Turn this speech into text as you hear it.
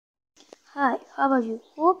Hi, how are you?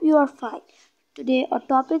 Hope you are fine. Today our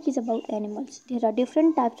topic is about animals. There are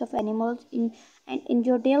different types of animals in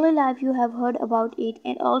your daily life you have heard about it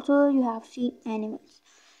and also you have seen animals.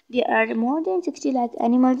 There are more than 60 lakh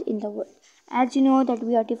animals in the world. As you know that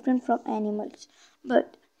we are different from animals.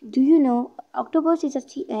 But do you know octopus is a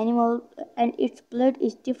sea animal and its blood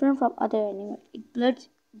is different from other animals. Its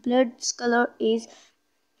blood's color is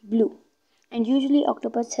blue, and usually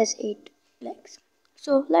octopus has 8 legs.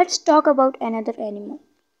 So let's talk about another animal,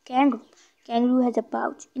 kangaroo. Kangaroo has a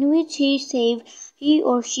pouch in which he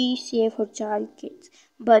or she save her child kids.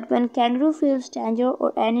 But when kangaroo feels danger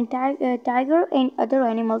or any tiger and other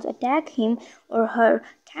animals attack him or her,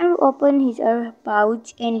 kangaroo open his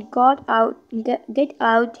pouch and get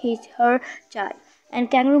out his her child. And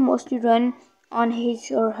kangaroo mostly run on his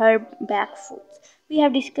or her back foot. We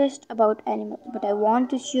have discussed about animals, but I want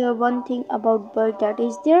to share one thing about bird that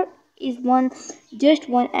is there is one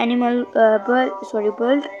animal bird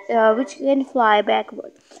which can fly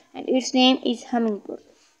backward, and its name is hummingbird.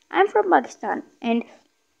 I'm from Pakistan, and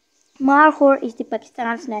Markhor is the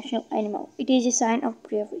Pakistan's national animal. It is a sign of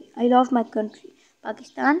bravery. I love my country.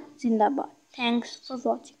 Pakistan Zindabad. Thanks for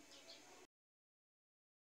watching.